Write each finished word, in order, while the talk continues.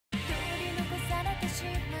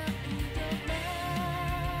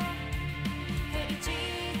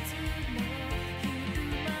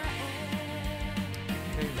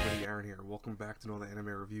welcome back to another anime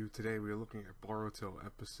review. Today we are looking at Boruto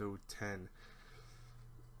episode 10.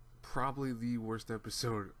 Probably the worst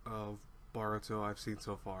episode of Boruto I've seen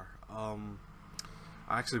so far.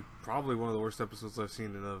 Actually, probably one of the worst episodes I've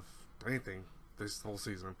seen of anything this whole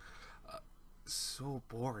season. So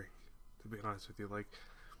boring, to be honest with you. Like,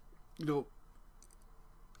 you know,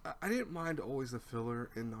 I didn't mind always the filler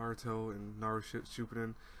in Naruto and Naruto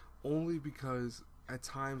Shippuden, only because at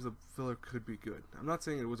times the filler could be good. I'm not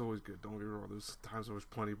saying it was always good, don't get me wrong, there's times it was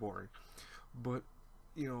plenty boring. But,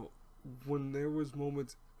 you know, when there was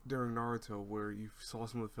moments during Naruto where you saw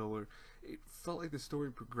some of the filler, it felt like the story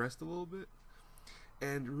progressed a little bit.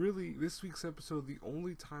 And really, this week's episode, the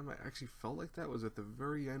only time I actually felt like that was at the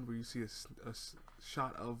very end, where you see a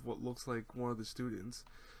shot of what looks like one of the students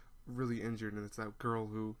really injured, and it's that girl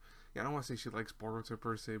who, I don't want to say she likes Boruto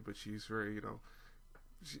per se, but she's very, you know,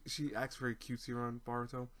 she acts very cutesy around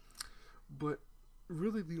Boruto. But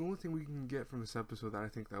really, the only thing we can get from this episode that I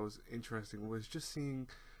think that was interesting was just seeing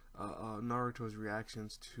Naruto's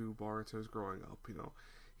reactions to Boruto's growing up. You know,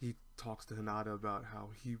 he talks to Hinata about how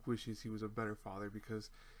he wishes he was a better father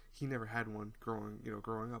because he never had one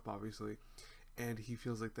growing up, obviously, and he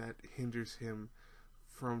feels like that hinders him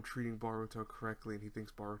from treating Boruto correctly, and he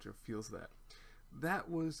thinks Boruto feels that.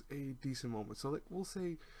 That was a decent moment. So, like, we'll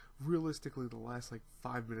say realistically the last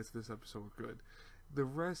 5 minutes of this episode were good. The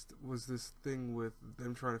rest was this thing with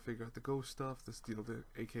them trying to figure out the ghost stuff, this, you know, the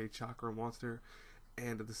aka chakra monster,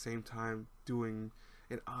 and at the same time doing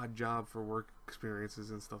an odd job for work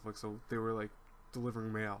experiences and stuff. Like, so they were like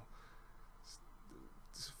delivering mail.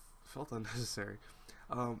 Just felt unnecessary.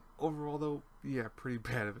 Overall though, yeah, pretty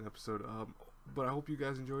bad of an episode. But I hope you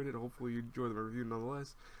guys enjoyed it. Hopefully you enjoyed the review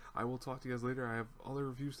nonetheless. I will talk to you guys later. I have other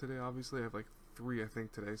reviews today, obviously. I have 3, I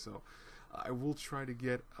think, today. So I will try to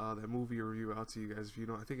get that movie review out to you guys. If you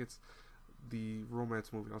know, I think it's the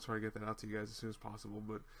romance movie. I'll try to get that out to you guys as soon as possible.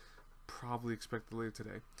 But probably expect it later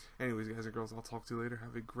today. Anyways, guys and girls, I'll talk to you later.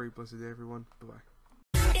 Have a great, blessed day, everyone. Bye-bye.